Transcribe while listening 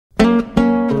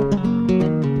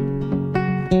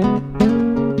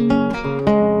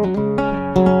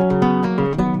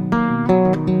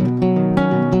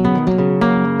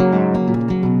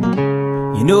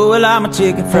hot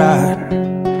chicken fried,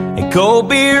 and cold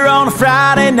beer on a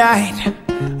Friday night,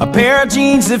 a pair of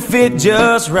jeans that fit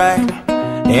just right,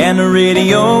 and the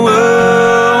radio.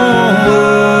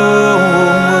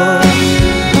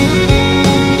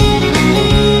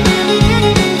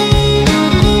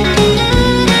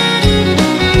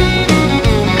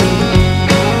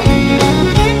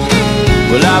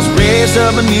 Well, I was raised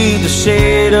up beneath the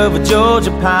shade of a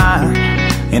Georgia pine,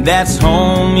 and that's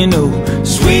home, you know.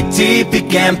 Sweet tea,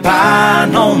 pecan pie,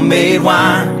 and homemade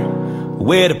wine,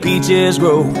 where the peaches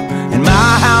grow. In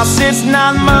my house it's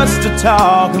not much to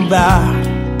talk about,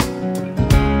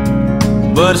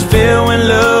 but it's filled when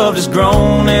love is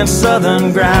grown in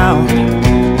southern ground,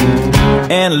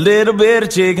 and a little bit of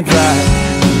chicken fried,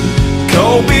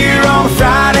 cold beer on a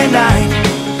Friday night,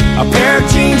 a pair of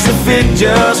jeans that fit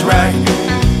just right,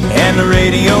 and the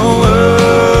radio.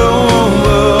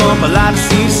 I like to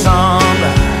see the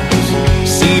sunrise,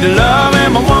 see the love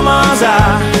in my woman's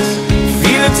eyes,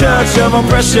 feel the touch of a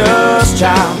precious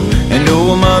child, and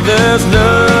know a mother's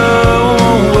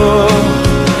love.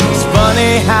 It's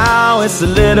funny how it's the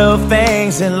little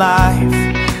things in life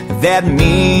that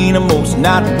mean the most.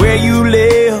 Not where you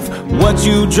live, what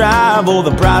you drive, or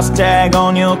the price tag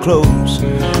on your clothes.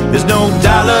 There's no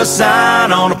dollar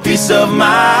sign on a piece of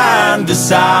mind,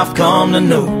 this I've come to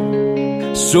know.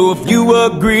 So if you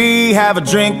agree, have a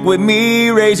drink with me,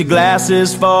 raise your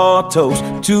glasses for a toast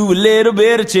to a little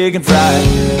bit of chicken fried,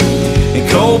 and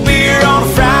cold beer on a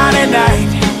Friday night,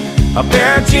 a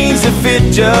pair of jeans that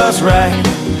fit just right,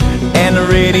 and the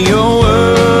radio.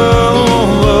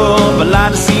 I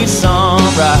like to see the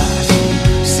sunrise,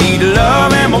 see the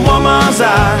love in my woman's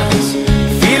eyes,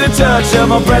 feel the touch of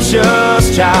my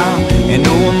precious child, and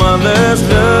know a mother's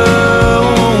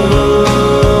love.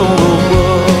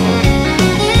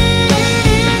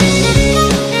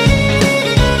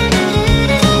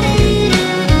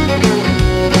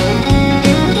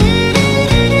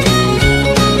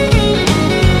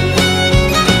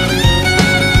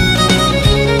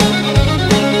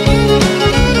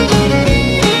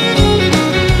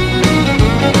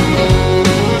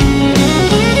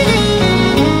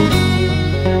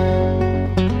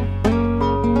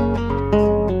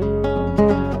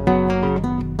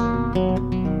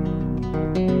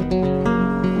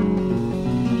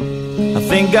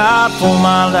 Thank God for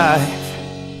my life,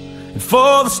 and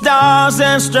for the stars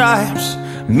and stripes.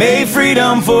 May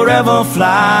freedom forever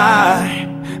fly,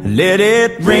 let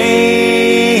it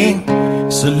ring.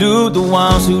 Salute the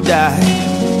ones who died,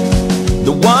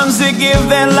 the ones that give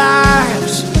their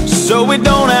lives, so we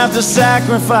don't have to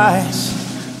sacrifice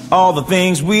all the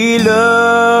things we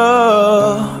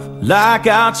love, like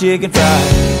our chicken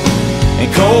fried,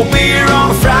 and cold beer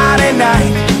on a Friday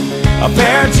night, a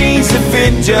pair of jeans that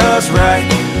fit just right,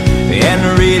 and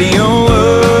the radio.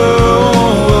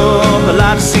 I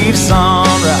like to see the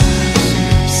sunrise,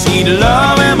 see the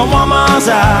love in my woman's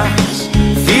eyes,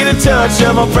 feel the touch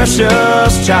of a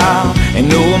precious child, and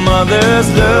know a mother's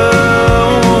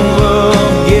love.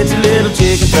 Get your little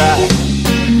chicken fried,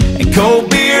 and cold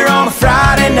beer on a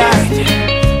Friday night,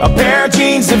 a pair of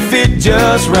jeans that fit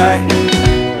just right,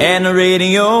 and the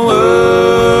radio.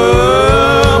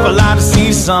 I like to see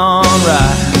the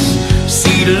sunrise,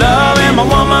 see the love in my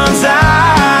woman's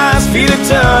eyes, feel the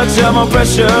touch of my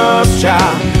precious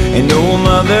child, and know a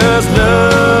mother's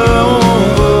love.